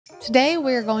Today,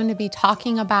 we're going to be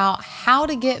talking about how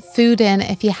to get food in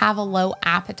if you have a low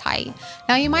appetite.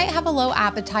 Now, you might have a low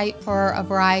appetite for a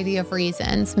variety of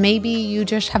reasons. Maybe you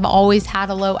just have always had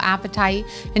a low appetite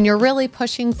and you're really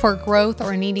pushing for growth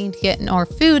or needing to get more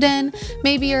food in.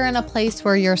 Maybe you're in a place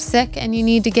where you're sick and you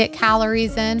need to get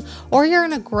calories in, or you're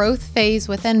in a growth phase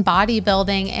within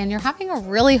bodybuilding and you're having a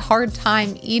really hard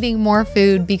time eating more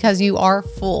food because you are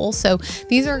full. So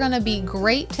these are going to be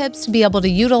great tips to be able to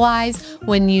utilize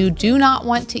when you do not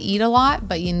want to eat a lot,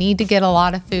 but you need to get a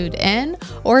lot of food in,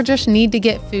 or just need to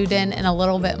get food in a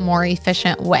little bit more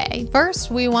efficient way.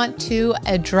 First, we want to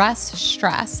address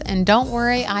stress, and don't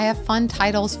worry, I have fun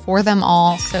titles for them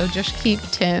all, so just keep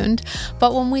tuned.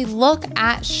 But when we look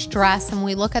at stress and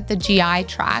we look at the GI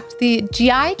tract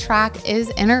is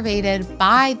innervated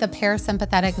by the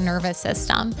parasympathetic nervous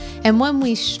system. And when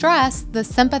we stress, the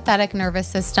sympathetic nervous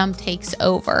system takes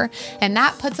over, and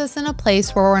that puts us in a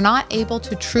place where we're not able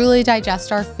to truly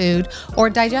digest our food or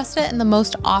digest it in the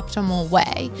most optimal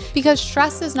way. Because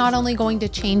stress is not only going to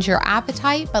change your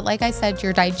appetite, but like I said,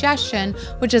 your digestion,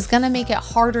 which is going to make it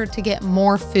harder to get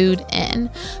more food in.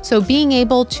 So being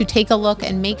able to take a look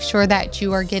and make sure that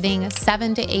you are getting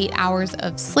 7 to 8 hours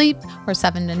of sleep, or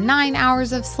 7 to 9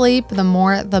 hours of sleep, the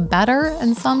more the better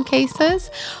in some cases.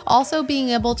 Also being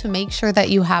able to make sure that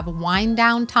you have wind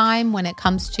down time when it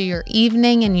comes to your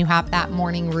evening and you have that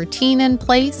morning routine in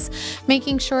place.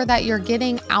 Making sure that you're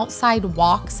getting outside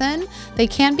walks in. They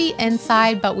can be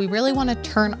inside, but we really want to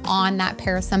turn on that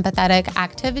parasympathetic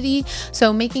activity.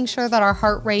 So making sure that our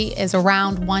heart rate is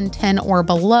around 110 or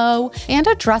below, and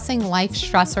addressing life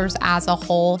stressors as a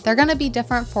whole. They're going to be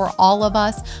different for all of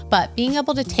us, but being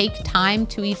able to take time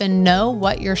to even know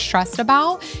what you're stressed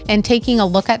about and taking a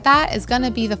look at that is going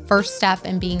to be the first step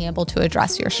in being able to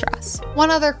address your stress. One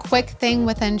other quick thing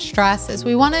within stress is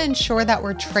we want to ensure that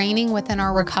we're training within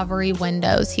our recovery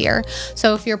windows here.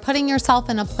 So if you're putting yourself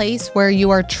in a place where you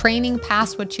are training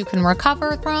past what you can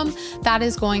recover from, that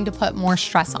is going to put more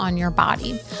stress on your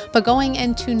body. But going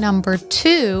into number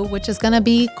 2, which is going to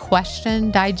be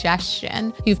question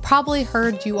digestion. You've probably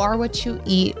heard you are what you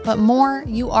eat, but more,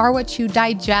 you are what you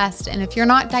digest. And if you're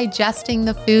not digesting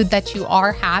the food that you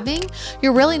are having,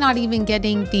 you're really not even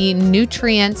getting the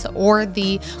nutrients or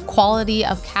the quality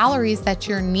of calories that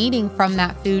you're needing from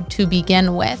that food to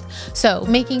begin with. So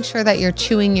making sure that you're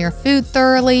chewing your food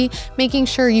thoroughly, making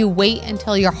sure you wait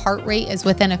until your heart rate is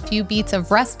within a few beats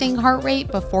of resting heart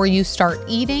rate before you start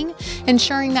eating,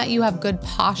 ensuring that you have good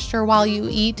posture while you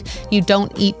eat, you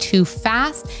don't eat too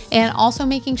fast, and also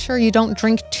making sure you don't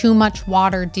drink too much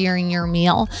water during your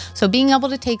meal. So being able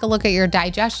to take a look at your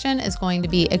digestion is going to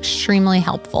be extremely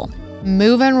helpful.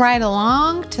 Moving right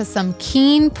along to some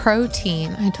Keen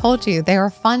protein. I told you they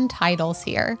are fun titles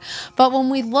here. But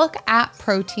when we look at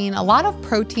protein, a lot of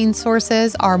protein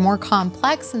sources are more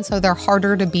complex, and so they're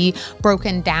harder to be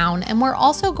broken down. And we're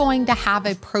also going to have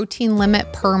a protein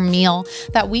limit per meal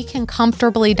that we can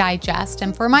comfortably digest.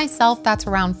 And for myself, that's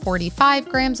around 45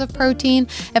 grams of protein.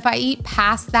 If I eat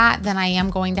past that, then I am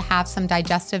going to have some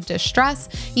digestive distress,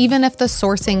 even if the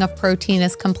sourcing of protein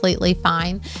is completely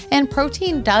fine. And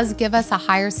protein does give us a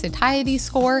higher satiety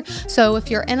score. So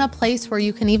if you're in a place where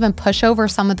you can even push over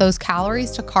some of those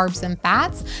calories to carbs and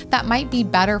fats, that might be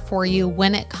better for you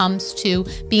when it comes to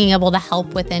being able to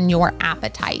help within your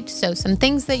appetite. So some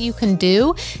things that you can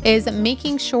do is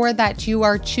making sure that you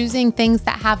are choosing things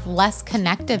that have less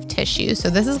connective tissue. So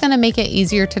this is going to make it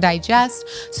easier to digest.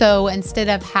 So instead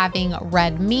of having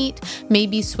red meat,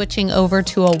 maybe switching over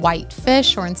to a white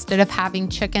fish, or instead of having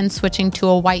chicken, switching to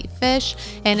a white fish,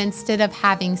 and instead of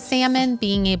having salmon,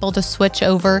 being able to switch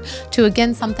over to,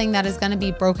 again, something that is going to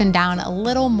be broken down a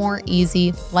little more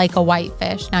easy, like a white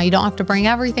fish. Now, you don't have to bring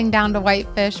everything down to white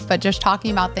fish, but just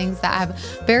talking about things that have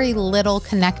very little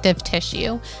connective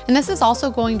tissue. And this is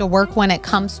also going to work when it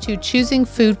comes to choosing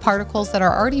food particles that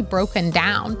are already broken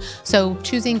down. So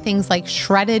choosing things like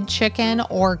shredded chicken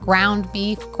or ground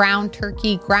beef, ground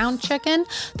turkey, ground chicken,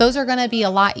 those are going to be a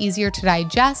lot easier to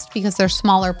digest because they're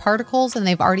smaller particles and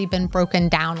they've already been broken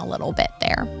down a little bit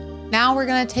there. Now we're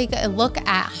going to take a look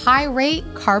at high rate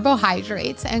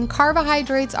carbohydrates, and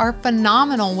carbohydrates are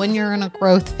phenomenal when you're in a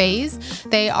growth phase.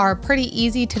 They are pretty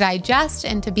easy to digest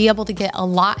and to be able to get a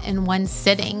lot in one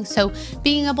sitting. So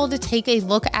being able to take a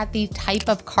look at the type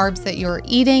of carbs that you're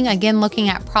eating, again, looking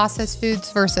at processed foods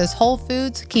versus whole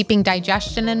foods, keeping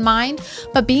digestion in mind,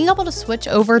 but being able to switch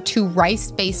over to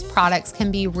rice-based products can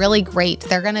be really great.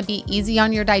 They're going to be easy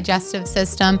on your digestive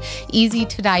system, easy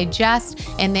to digest,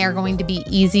 and they're going to be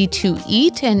easy to to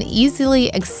eat and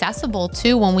easily accessible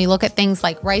too when we look at things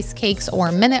like rice cakes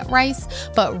or minute rice.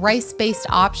 But rice-based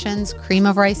options, cream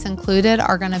of rice included,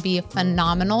 are going to be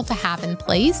phenomenal to have in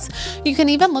place. You can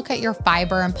even look at your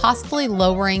fiber and possibly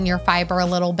lowering your fiber a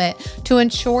little bit to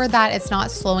ensure that it's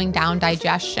not slowing down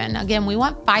digestion. Again, we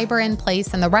want fiber in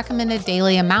place, and the recommended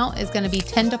daily amount is going to be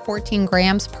 10 to 14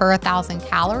 grams per 1,000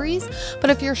 calories. But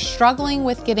if you're struggling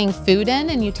with getting food in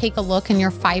and you take a look and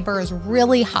your fiber is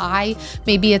really high,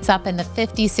 maybe it's up in the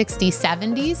 50, 60,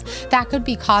 70s, that could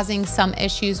be causing some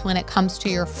issues when it comes to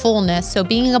your fullness. So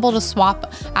being able to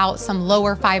swap out some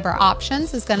lower fiber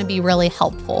options is going to be really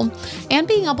helpful. And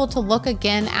being able to look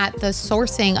again at the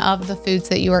sourcing of the foods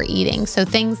that you are eating. So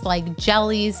things like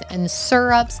jellies and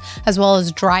syrups, as well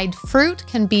as dried fruit,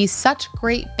 can be such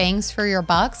great bangs for your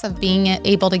bucks of being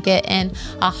able to get in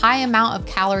a high amount of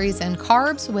calories and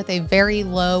carbs with a very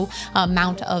low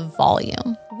amount of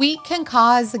volume. Wheat can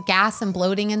cause gas and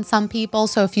bloating in some people,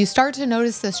 so if you start to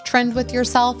notice this trend with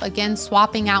yourself, again,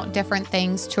 swapping out different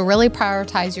things to really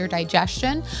prioritize your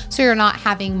digestion so you're not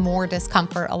having more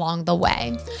discomfort along the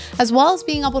way. As well as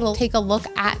being able to take a look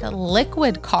at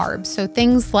liquid carbs, so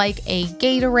things like a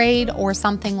Gatorade or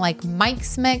something like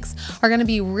Mike's Mix are going to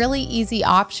be really easy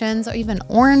options, or even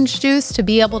orange juice, to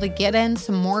be able to get in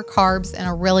some more carbs in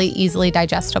a really easily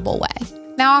digestible way.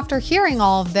 Now, after hearing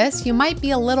all of this, you might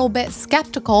be a little bit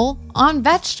skeptical on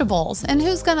vegetables, and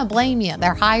who's gonna blame you?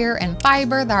 They're higher in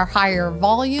fiber, they're higher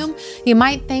volume. You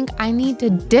might think, I need to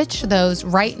ditch those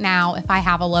right now if I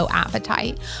have a low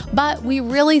appetite. But we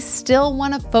really still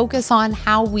wanna focus on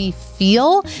how we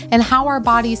feel and how our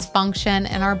bodies function,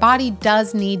 and our body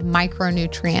does need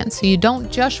micronutrients. So you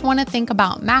don't just wanna think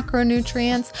about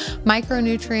macronutrients.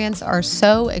 Micronutrients are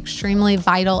so extremely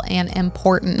vital and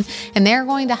important, and they're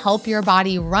going to help your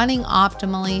body running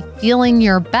optimally, feeling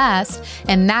your best,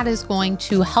 and that is going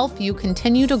to help you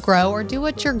continue to grow or do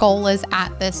what your goal is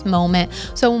at this moment.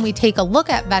 So when we take a look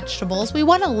at vegetables, we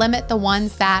want to limit the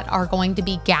ones that are going to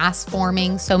be gas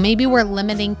forming. So maybe we're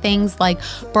limiting things like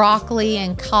broccoli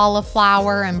and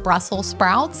cauliflower and Brussels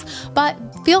sprouts, but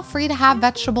feel free to have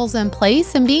vegetables in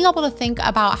place and being able to think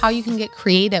about how you can get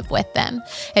creative with them.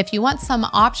 If you want some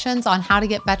options on how to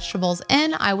get vegetables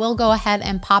in, I will go ahead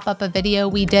and pop up a video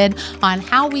we did on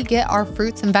how we get our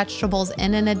fruits and vegetables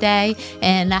in a day,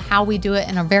 and how we do it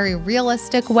in a very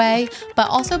realistic way, but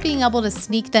also being able to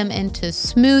sneak them into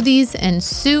smoothies and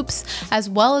soups, as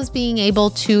well as being able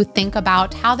to think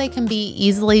about how they can be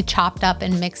easily chopped up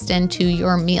and mixed into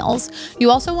your meals. You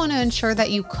also want to ensure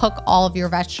that you cook all of your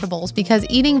vegetables, because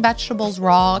eating vegetables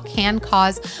raw can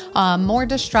cause more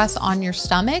distress on your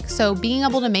stomach. So being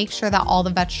able to make sure that all the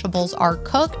vegetables are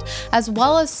cooked, as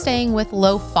well as staying with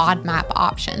low FODMAP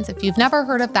options. If you've never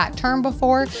heard of that term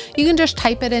before, you can just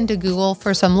type it into Google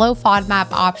for some low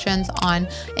FODMAP options on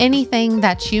anything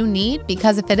that you need,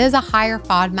 because if it is a higher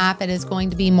FODMAP, it is going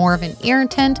to be more of an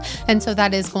irritant, and so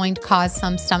that is going to cause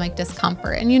some stomach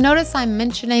discomfort. And you notice I'm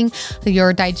mentioning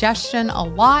your digestion a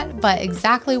lot, but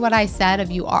exactly what I said,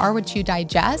 of you are what you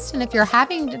digest. And if you're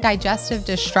having digestive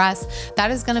distress,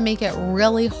 that is going to make it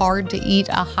really hard to eat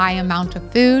a high amount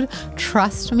of food.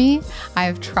 Trust me,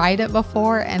 I've tried it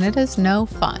before and it is no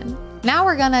fun. Now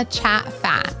we're going to chat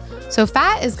fat. So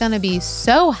fat is going to be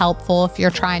so helpful if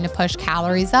you're trying to push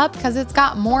calories up, because it's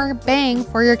got more bang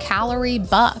for your calorie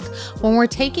buck. When we're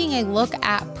taking a look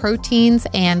at proteins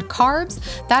and carbs,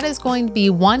 that is going to be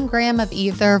 1 gram of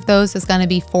either of those is going to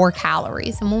be 4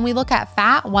 calories. And when we look at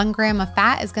fat, 1 gram of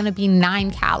fat is going to be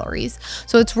 9 calories.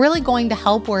 So it's really going to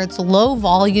help where it's low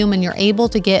volume and you're able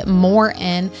to get more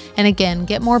in, and again,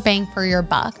 get more bang for your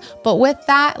buck. But with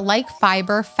that, like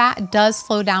fiber, fat does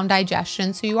slow down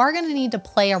digestion. So you are going to need to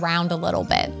play around a little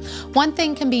bit. One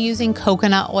thing can be using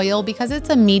coconut oil, because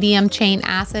it's a medium chain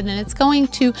acid and it's going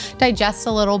to digest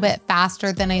a little bit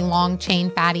faster than a long chain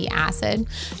fatty acid.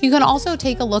 You can also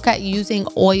take a look at using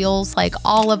oils like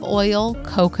olive oil,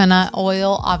 coconut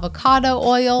oil, avocado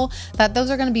oil, that those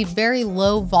are going to be very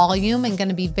low volume and going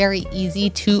to be very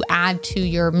easy to add to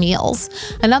your meals.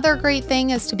 Another great thing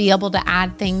is to be able to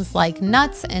add things like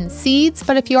nuts and seeds,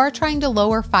 but if you are trying to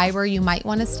lower fiber, you might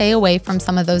want to stay away from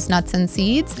some of those nuts and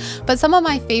seeds. But some of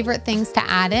my favorite things to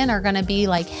add in are going to be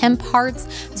like hemp hearts,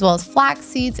 as well as flax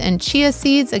seeds and chia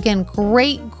seeds. Again,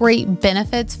 great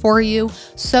benefits for you.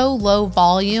 So low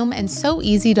volume and so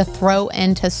easy to throw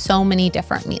into so many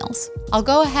different meals. I'll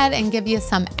go ahead and give you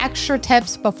some extra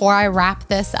tips before I wrap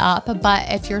this up, but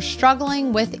if you're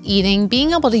struggling with eating,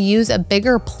 being able to use a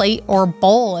bigger plate or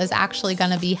bowl is actually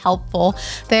going to be helpful.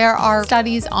 There are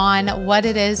studies on what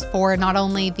it is for not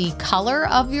only the color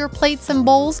of your plates and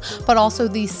bowls, but also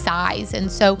the size.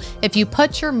 And so if you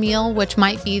put your meal, which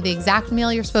might be the exact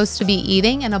meal you're supposed to be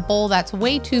eating, in a bowl that's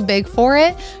way too big for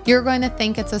it, you're going to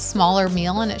think it's a smaller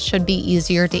meal and it should be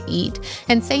easier to eat.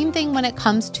 And same thing when it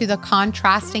comes to the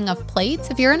contrasting of plates.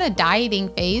 If you're in a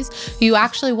dieting phase, you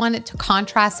actually want it to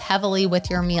contrast heavily with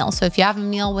your meal. So if you have a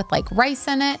meal with like rice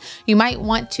in it, you might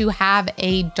want to have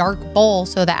a dark bowl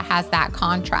so that has that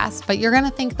contrast. But you're going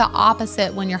to think the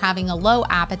opposite when you're having a low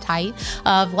appetite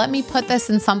of, let me put this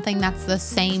in something that's the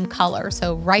same color.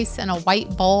 So rice in a white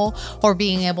bowl, or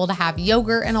being able to have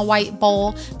yogurt in a white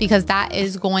bowl, because that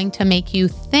is going to make you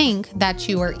think that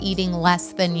you are eating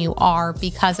less than you are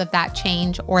because of that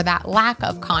change or that lack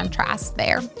of contrast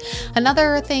there.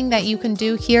 Another thing that you can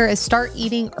do here is start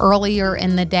eating earlier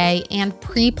in the day and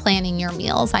pre-planning your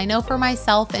meals. I know for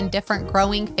myself, in different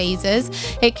growing phases,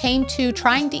 it came to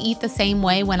trying to eat the same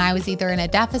way when I was either in a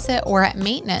deficit or at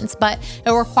maintenance, but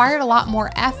it required a lot more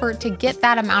effort to get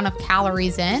that amount of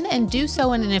calories in and do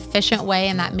so in an efficient way,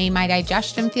 and that made my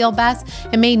digestion feel best.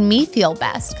 It made me feel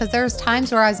best because there's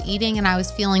times where I was eating and I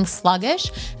was feeling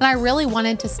sluggish and I really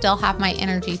wanted to still have my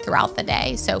energy throughout the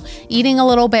day. So eating a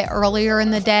little bit earlier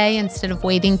in the day instead of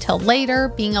waiting till later,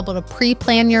 being able to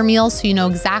pre-plan your meals so you know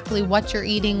exactly what you're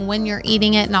eating, when you're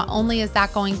eating it. Not only is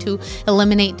that going to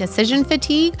eliminate decision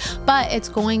fatigue, but it's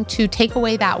going to take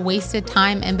away that wasted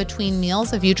time in between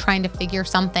meals of you trying to figure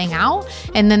something out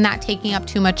and then that taking up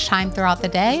too much time throughout the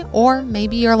day. Or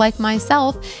maybe you're like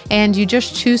myself and you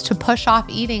just choose to push off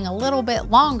eating a little bit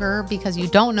longer because you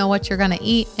don't know what you're going to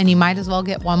eat and you might as well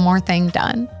get one more thing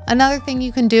done. Another thing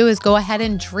you can do is go ahead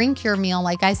and drink your meal.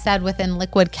 Like I said, within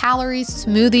liquid calories,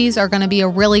 smoothies are going to be a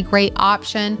really great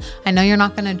option. I know you're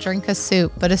not going to drink a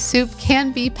soup, but a soup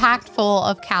can be packed full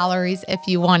of calories if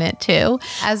you want it to,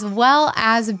 as well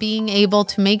as being able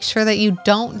to make sure that you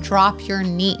don't drop your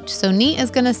NEAT. So NEAT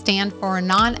is going to stand for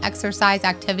non-exercise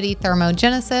activity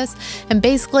thermogenesis. And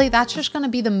basically that's just going to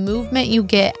be the movement you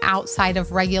get outside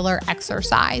of regular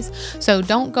exercise. So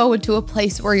don't go into a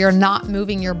place where you're not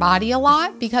moving your body a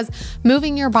lot, because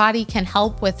moving your body can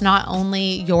help with not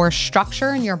only your structure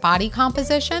and your body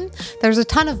composition, there's a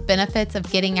ton of benefits of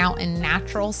getting out in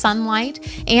natural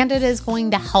sunlight, and it is going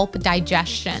to help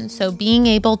digestion. So being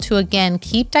able to, again,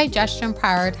 keep digestion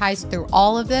prioritized through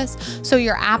all of this so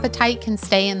your appetite can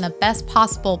stay in the best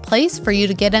possible place for you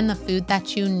to get in the food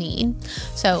that you need.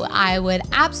 So I would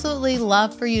absolutely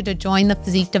love for you to join the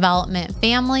Physique Development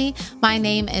family. My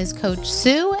name is Coach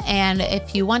Sue, and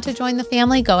if you want to join the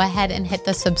family, go ahead and hit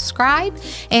the subscribe.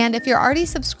 And if you're already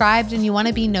subscribed and you want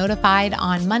to be notified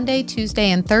on Monday, Tuesday,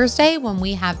 and Thursday when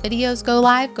we have videos go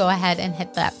live, go ahead and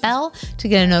hit that bell to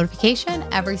get a notification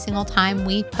every single time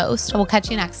we post. We'll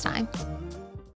catch you next time.